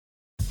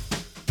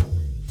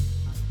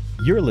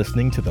You're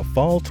listening to the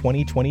Fall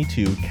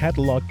 2022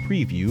 Catalog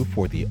Preview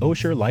for the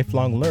Osher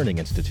Lifelong Learning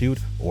Institute,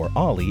 or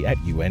OLLI, at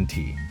UNT.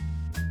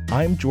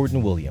 I'm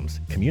Jordan Williams,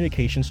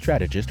 Communication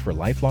Strategist for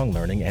Lifelong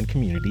Learning and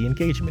Community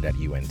Engagement at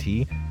UNT,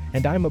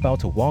 and I'm about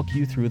to walk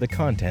you through the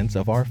contents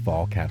of our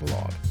Fall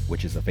Catalog,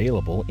 which is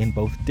available in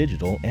both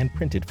digital and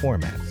printed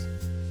formats.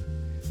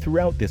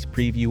 Throughout this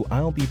preview,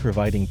 I'll be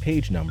providing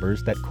page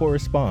numbers that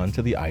correspond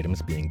to the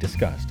items being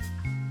discussed.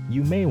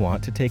 You may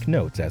want to take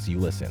notes as you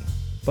listen.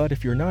 But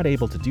if you're not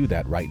able to do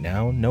that right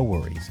now, no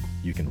worries.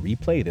 You can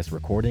replay this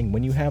recording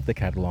when you have the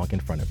catalog in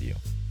front of you.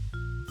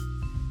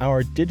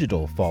 Our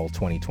digital Fall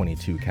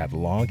 2022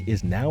 catalog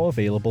is now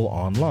available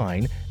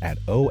online at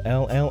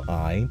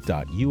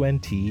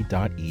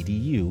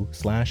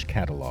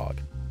olli.unt.edu/catalog.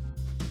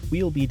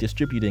 We'll be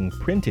distributing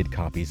printed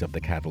copies of the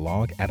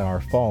catalog at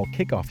our fall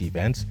kickoff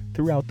events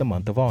throughout the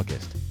month of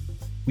August.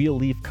 We'll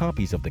leave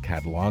copies of the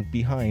catalog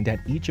behind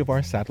at each of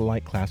our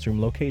satellite classroom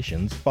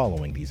locations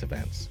following these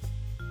events.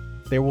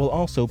 There will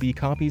also be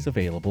copies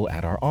available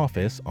at our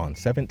office on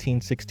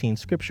 1716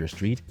 Scripture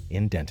Street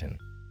in Denton.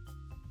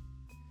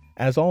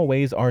 As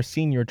always, our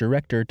Senior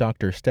Director,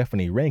 Dr.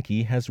 Stephanie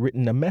Ranke, has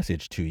written a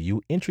message to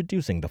you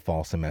introducing the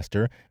fall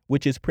semester,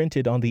 which is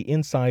printed on the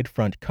inside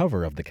front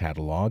cover of the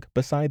catalog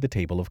beside the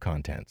table of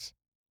contents.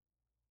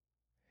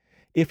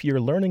 If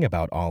you're learning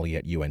about OLLI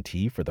at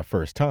UNT for the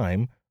first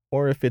time,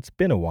 or if it's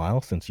been a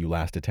while since you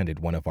last attended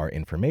one of our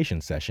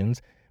information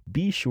sessions,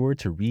 be sure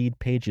to read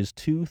pages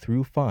 2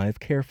 through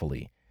 5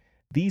 carefully.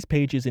 These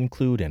pages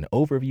include an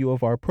overview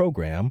of our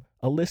program,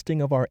 a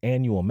listing of our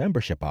annual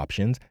membership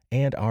options,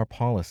 and our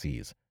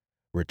policies.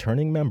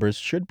 Returning members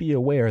should be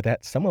aware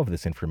that some of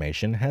this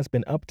information has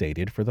been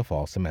updated for the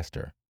fall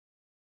semester.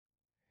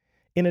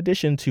 In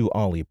addition to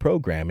OLLI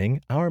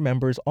programming, our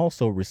members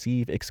also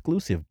receive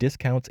exclusive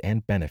discounts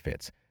and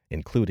benefits,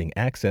 including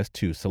access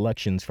to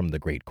selections from the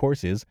great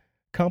courses,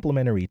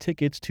 complimentary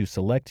tickets to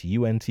select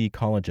UNT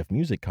College of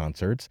Music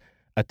concerts,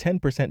 a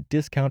 10%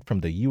 discount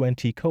from the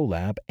UNT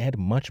Collab, and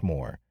much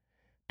more.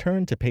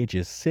 Turn to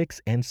pages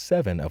 6 and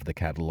 7 of the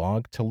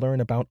catalog to learn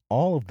about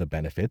all of the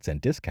benefits and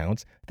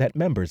discounts that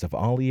members of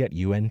OLLI at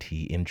UNT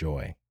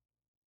enjoy.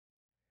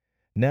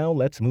 Now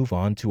let's move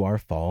on to our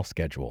fall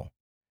schedule.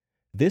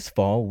 This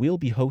fall, we'll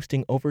be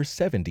hosting over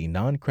 70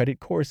 non-credit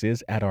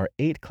courses at our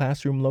 8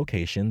 classroom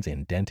locations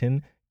in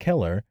Denton,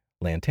 Keller,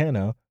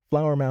 Lantana,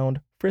 Flower Mound,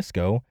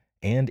 Frisco,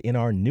 and in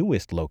our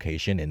newest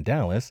location in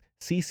Dallas,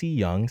 C.C.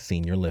 Young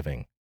Senior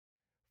Living.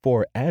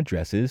 For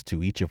addresses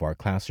to each of our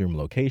classroom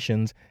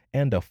locations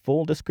and a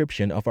full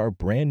description of our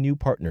brand new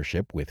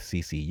partnership with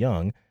C.C.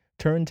 Young,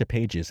 turn to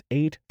pages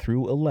 8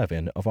 through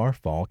 11 of our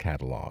fall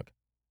catalog.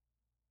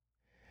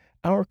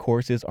 Our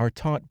courses are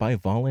taught by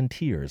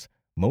volunteers,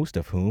 most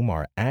of whom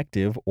are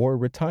active or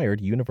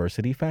retired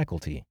university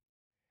faculty.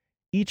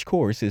 Each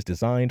course is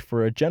designed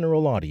for a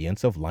general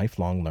audience of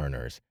lifelong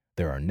learners.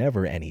 There are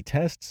never any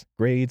tests,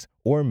 grades,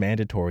 or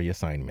mandatory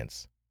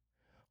assignments.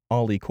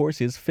 OLLI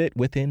courses fit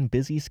within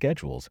busy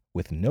schedules,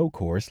 with no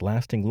course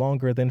lasting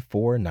longer than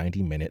 4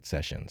 90-minute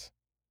sessions.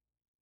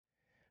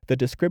 The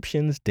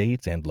descriptions,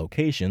 dates, and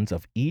locations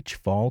of each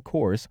fall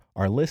course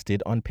are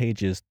listed on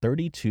pages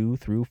 32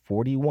 through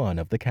 41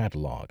 of the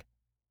catalog.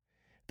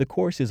 The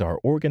courses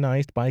are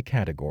organized by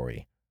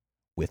category.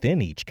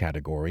 Within each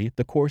category,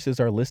 the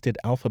courses are listed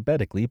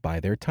alphabetically by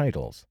their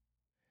titles.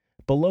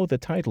 Below the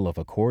title of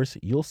a course,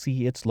 you'll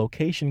see its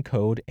location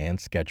code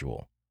and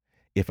schedule.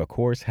 If a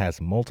course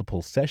has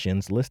multiple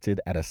sessions listed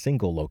at a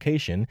single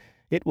location,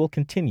 it will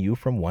continue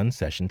from one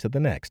session to the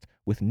next,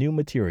 with new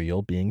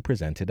material being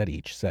presented at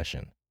each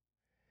session.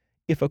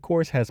 If a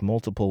course has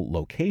multiple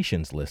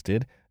locations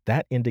listed,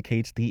 that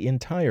indicates the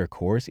entire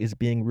course is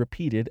being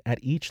repeated at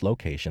each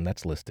location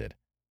that's listed.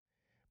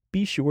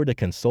 Be sure to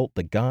consult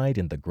the guide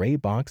in the gray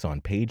box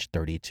on page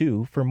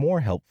 32 for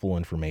more helpful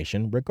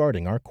information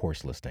regarding our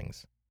course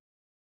listings.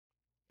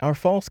 Our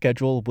fall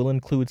schedule will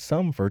include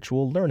some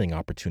virtual learning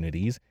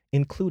opportunities,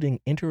 including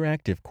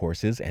interactive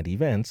courses and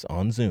events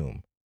on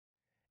Zoom.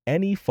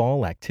 Any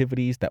fall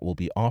activities that will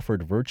be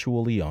offered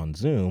virtually on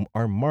Zoom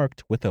are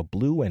marked with a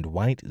blue and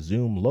white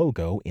Zoom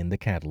logo in the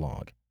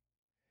catalog.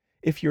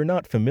 If you're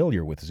not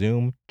familiar with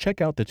Zoom, check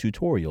out the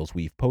tutorials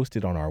we've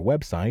posted on our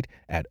website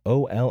at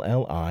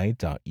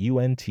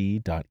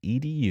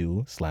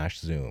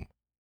olli.unt.edu/Zoom.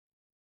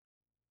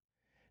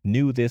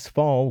 New this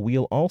fall,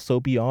 we'll also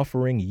be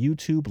offering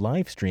YouTube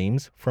live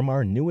streams from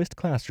our newest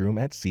classroom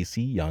at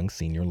C.C. Young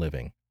Senior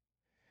Living.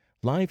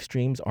 Live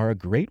streams are a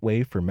great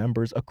way for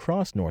members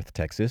across North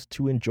Texas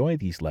to enjoy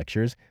these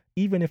lectures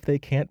even if they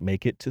can't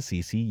make it to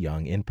C.C.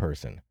 Young in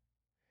person.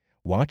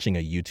 Watching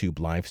a YouTube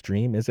live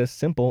stream is as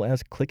simple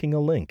as clicking a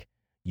link.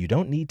 You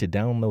don't need to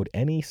download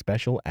any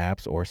special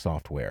apps or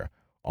software.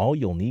 All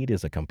you'll need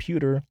is a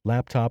computer,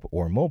 laptop,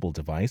 or mobile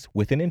device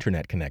with an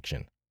internet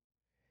connection.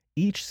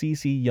 Each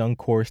C.C. Young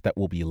course that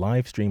will be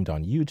live streamed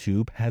on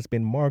YouTube has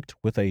been marked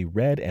with a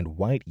red and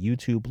white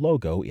YouTube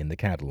logo in the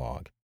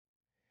catalog.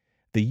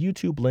 The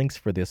YouTube links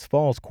for this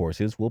fall's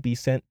courses will be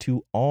sent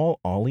to all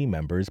OLLI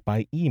members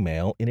by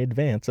email in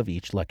advance of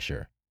each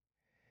lecture.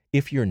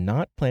 If you're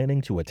not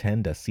planning to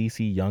attend a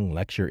CC Young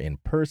lecture in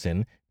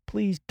person,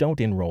 please don't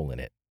enroll in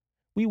it.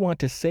 We want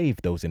to save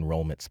those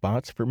enrollment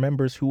spots for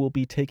members who will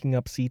be taking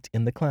up seats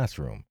in the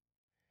classroom.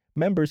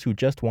 Members who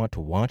just want to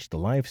watch the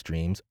live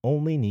streams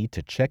only need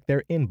to check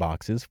their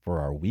inboxes for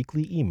our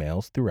weekly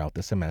emails throughout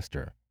the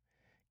semester.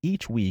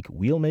 Each week,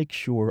 we'll make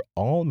sure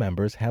all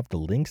members have the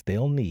links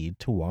they'll need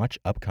to watch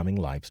upcoming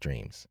live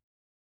streams.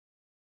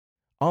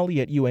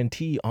 OLLI at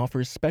UNT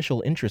offers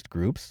special interest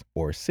groups,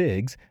 or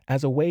SIGs,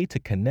 as a way to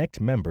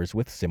connect members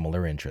with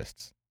similar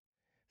interests.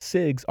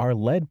 SIGs are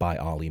led by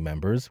OLLI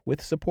members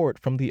with support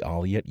from the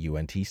OLLI at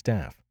UNT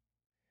staff.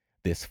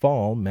 This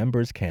fall,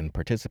 members can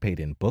participate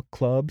in book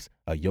clubs,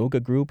 a yoga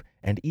group,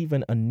 and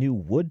even a new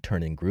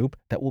wood-turning group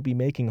that will be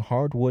making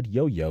hardwood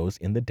yo-yos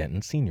in the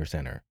Denton Senior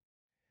Center.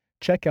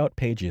 Check out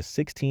pages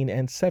 16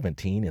 and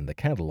 17 in the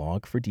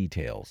catalog for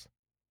details.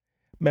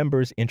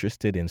 Members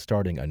interested in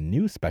starting a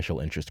new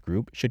special interest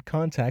group should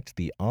contact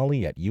the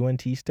OLLI at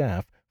UNT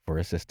staff for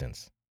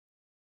assistance.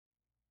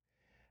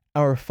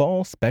 Our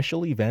fall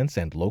special events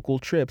and local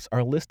trips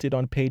are listed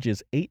on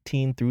pages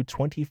 18 through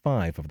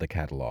 25 of the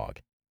catalog.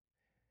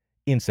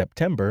 In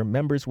September,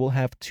 members will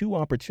have 2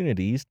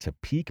 opportunities to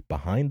peek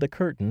behind the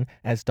curtain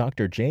as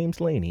Dr.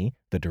 James Laney,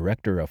 the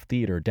director of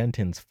Theatre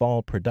Denton's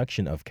fall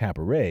production of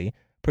Cabaret,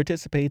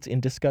 participates in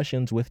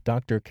discussions with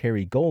Dr.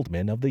 Carrie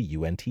Goldman of the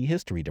UNT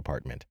History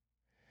Department.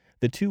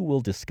 The 2 will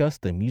discuss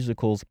the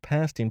musical's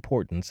past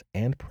importance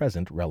and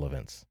present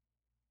relevance.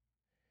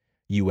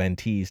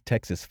 UNT's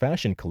Texas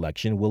Fashion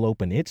Collection will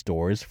open its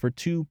doors for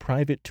 2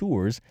 private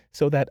tours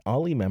so that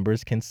OLLI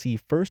members can see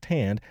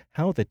firsthand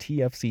how the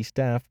TFC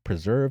staff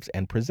preserves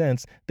and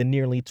presents the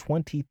nearly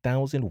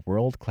 20,000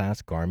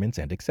 world-class garments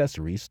and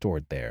accessories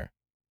stored there.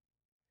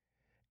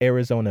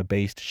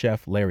 Arizona-based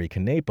chef Larry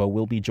Canepa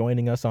will be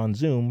joining us on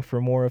Zoom for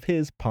more of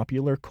his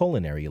popular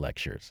culinary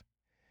lectures.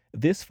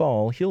 This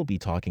fall, he'll be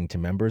talking to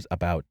members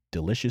about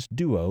delicious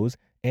duos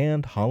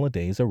and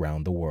holidays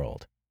around the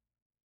world.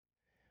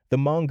 The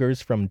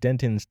Mongers from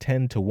Denton's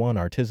 10-to-1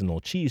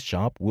 artisanal cheese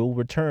shop will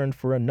return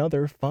for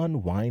another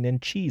fun wine and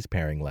cheese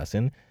pairing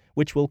lesson,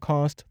 which will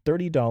cost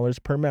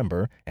 $30 per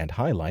member and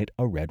highlight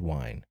a red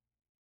wine.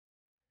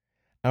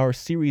 Our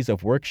series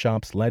of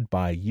workshops led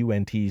by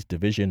UNT's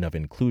Division of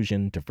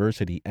Inclusion,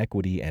 Diversity,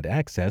 Equity, and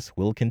Access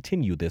will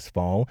continue this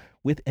fall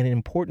with an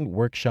important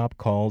workshop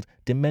called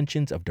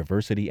Dimensions of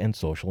Diversity and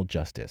Social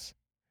Justice.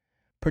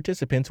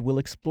 Participants will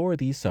explore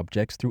these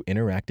subjects through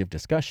interactive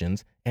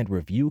discussions and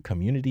review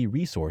community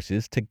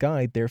resources to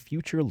guide their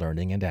future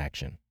learning and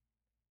action.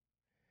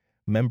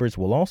 Members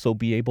will also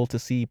be able to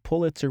see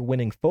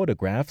Pulitzer-winning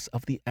photographs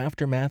of the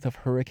aftermath of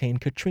Hurricane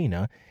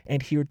Katrina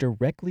and hear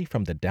directly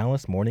from the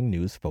Dallas Morning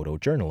News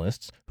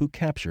photojournalists who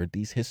captured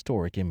these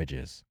historic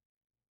images.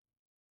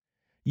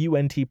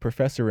 UNT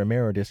Professor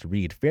Emeritus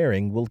Reed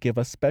Faring will give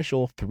a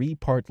special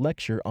 3-part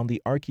lecture on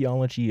the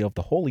archaeology of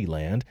the Holy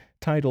Land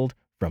titled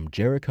From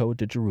Jericho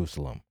to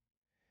Jerusalem.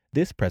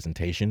 This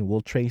presentation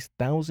will trace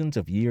thousands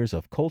of years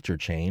of culture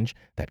change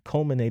that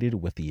culminated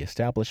with the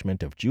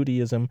establishment of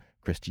Judaism,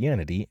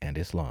 Christianity, and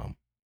Islam.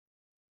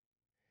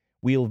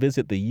 We'll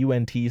visit the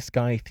UNT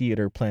Sky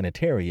Theater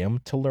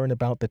Planetarium to learn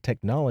about the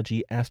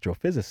technology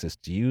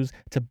astrophysicists use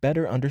to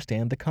better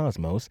understand the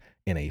cosmos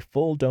in a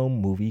full-dome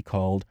movie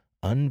called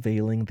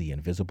Unveiling the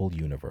Invisible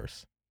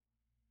Universe.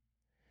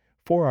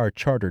 For our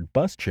chartered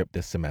bus trip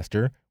this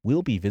semester,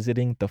 we'll be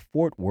visiting the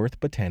Fort Worth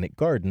Botanic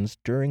Gardens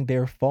during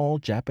their Fall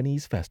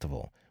Japanese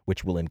Festival,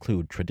 which will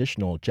include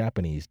traditional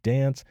Japanese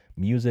dance,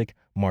 music,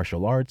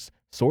 martial arts,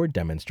 sword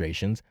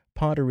demonstrations,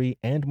 pottery,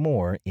 and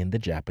more in the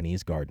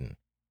Japanese garden.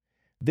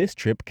 This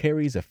trip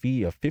carries a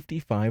fee of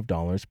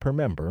 $55 per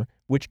member,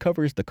 which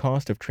covers the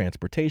cost of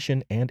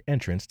transportation and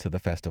entrance to the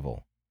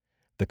festival.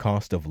 The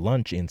cost of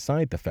lunch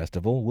inside the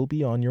festival will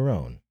be on your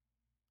own.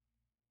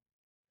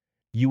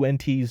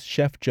 UNT's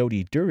Chef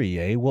Jody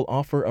Duryea will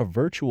offer a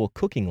virtual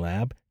cooking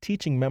lab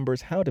teaching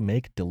members how to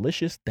make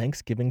delicious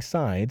Thanksgiving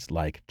sides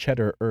like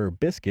cheddar herb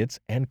biscuits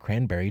and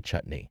cranberry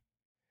chutney.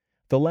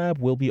 The lab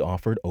will be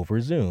offered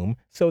over Zoom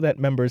so that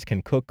members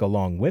can cook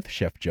along with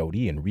Chef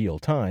Jody in real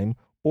time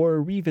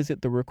or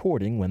revisit the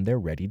recording when they're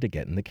ready to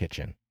get in the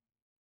kitchen.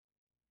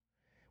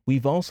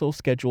 We've also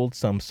scheduled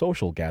some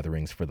social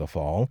gatherings for the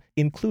fall,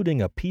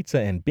 including a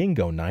pizza and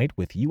bingo night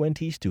with UNT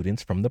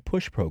students from the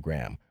PUSH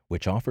program,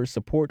 which offers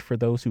support for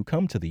those who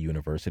come to the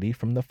university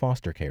from the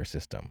foster care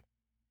system.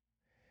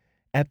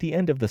 At the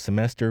end of the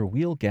semester,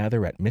 we'll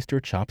gather at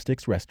Mr.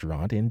 Chopstick's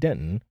restaurant in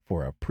Denton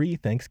for a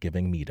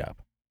pre-Thanksgiving meetup.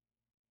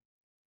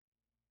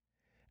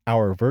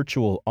 Our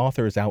virtual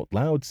Authors Out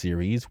Loud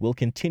series will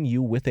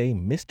continue with a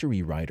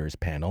Mystery Writers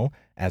panel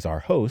as our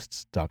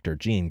hosts, Dr.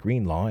 Jean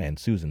Greenlaw and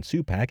Susan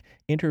Supak,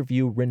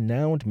 interview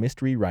renowned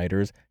mystery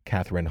writers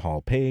Catherine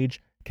Hall Page,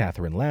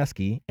 Catherine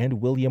Lasky,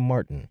 and William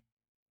Martin.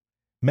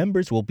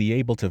 Members will be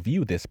able to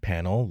view this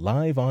panel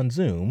live on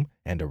Zoom,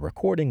 and a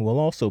recording will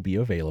also be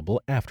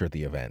available after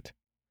the event.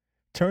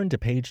 Turn to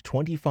page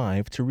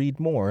 25 to read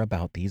more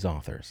about these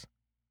authors.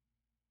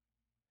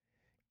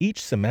 Each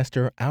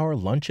semester, our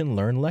Lunch and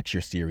Learn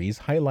lecture series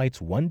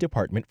highlights one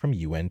department from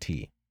UNT.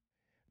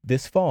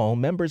 This fall,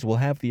 members will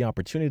have the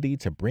opportunity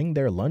to bring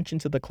their lunch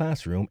into the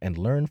classroom and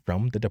learn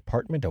from the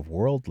Department of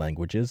World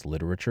Languages,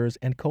 Literatures,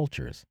 and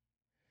Cultures.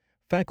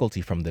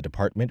 Faculty from the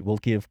department will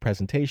give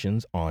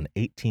presentations on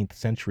 18th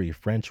century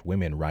French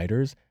women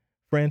writers,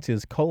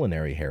 France's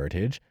culinary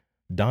heritage,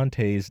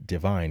 Dante's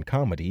Divine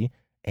Comedy,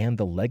 and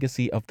the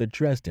legacy of the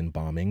Dresden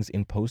bombings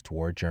in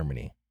post-war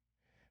Germany.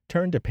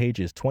 Turn to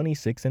pages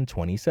 26 and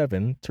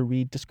 27 to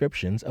read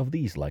descriptions of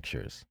these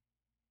lectures.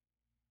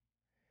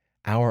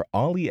 Our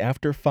Ollie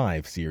After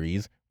 5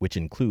 series, which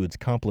includes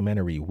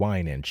complimentary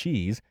wine and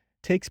cheese,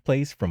 takes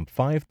place from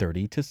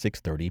 5:30 to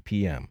 6:30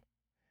 p.m.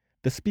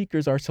 The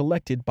speakers are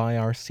selected by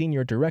our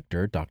Senior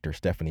Director, Dr.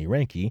 Stephanie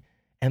Ranke,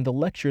 and the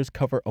lectures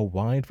cover a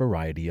wide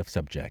variety of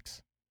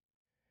subjects.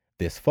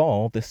 This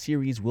fall, the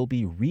series will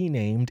be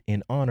renamed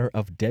in honor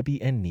of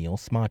Debbie and Neil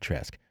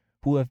Smatresk,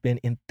 who have been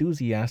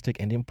enthusiastic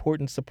and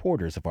important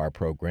supporters of our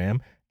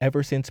program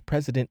ever since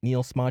President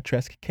Neil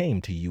Smatresk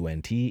came to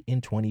UNT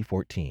in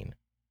 2014.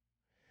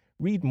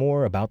 Read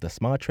more about the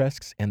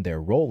Smatresks and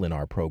their role in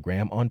our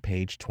program on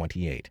page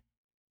 28.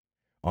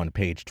 On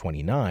page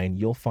 29,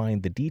 you'll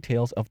find the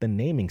details of the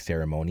naming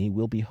ceremony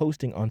we'll be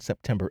hosting on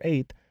September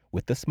 8th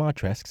with the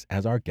Smatresks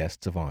as our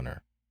guests of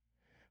honor.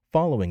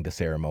 Following the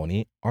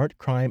ceremony, art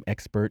crime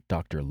expert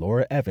Dr.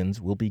 Laura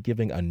Evans will be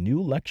giving a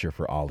new lecture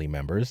for Ollie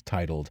members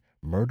titled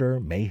Murder,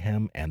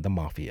 Mayhem, and the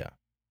Mafia.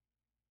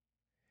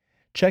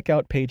 Check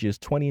out pages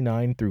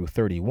 29 through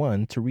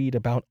 31 to read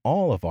about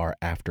all of our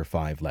After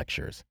 5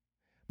 lectures.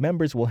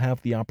 Members will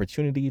have the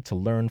opportunity to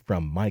learn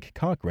from Mike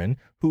Cochran,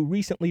 who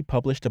recently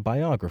published a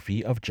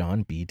biography of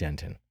John B.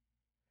 Denton.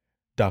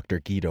 Dr.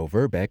 Guido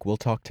Verbeck will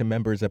talk to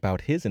members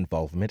about his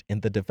involvement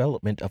in the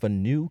development of a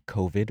new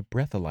COVID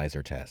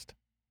breathalyzer test.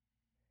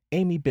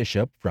 Amy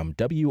Bishop from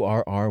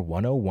WRR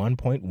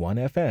 101.1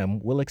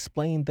 FM will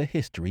explain the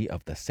history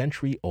of the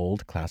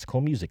century-old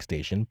classical music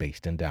station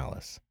based in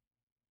Dallas.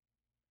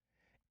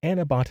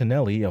 Anna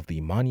Bottinelli of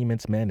the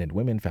Monuments Men and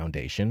Women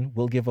Foundation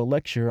will give a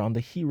lecture on the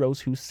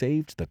heroes who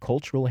saved the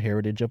cultural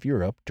heritage of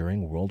Europe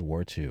during World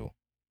War II.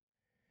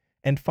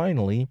 And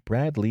finally,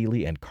 Brad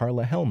Leely and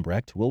Carla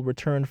Helmbrecht will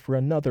return for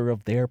another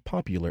of their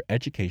popular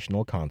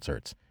educational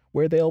concerts,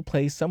 where they'll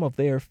play some of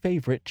their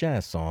favorite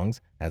jazz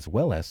songs, as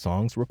well as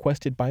songs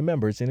requested by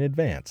members in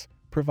advance,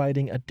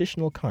 providing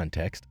additional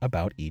context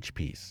about each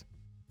piece.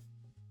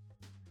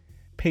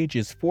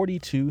 Pages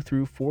 42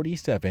 through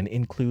 47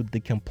 include the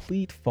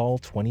complete fall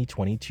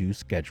 2022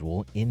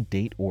 schedule in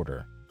date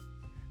order.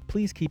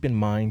 Please keep in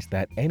mind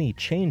that any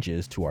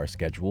changes to our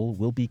schedule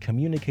will be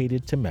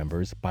communicated to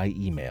members by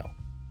email.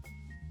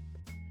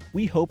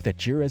 We hope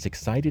that you're as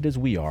excited as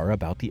we are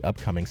about the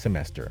upcoming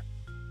semester.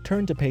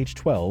 Turn to page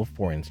 12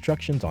 for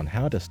instructions on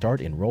how to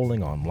start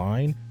enrolling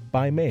online,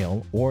 by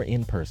mail, or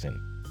in person.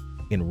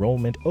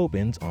 Enrollment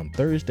opens on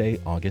Thursday,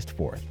 August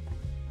 4th.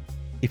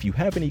 If you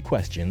have any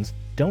questions,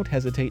 don't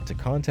hesitate to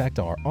contact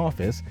our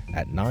office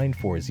at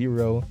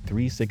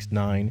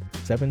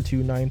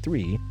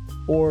 940-369-7293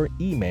 or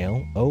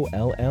email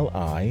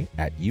olli@unt.edu.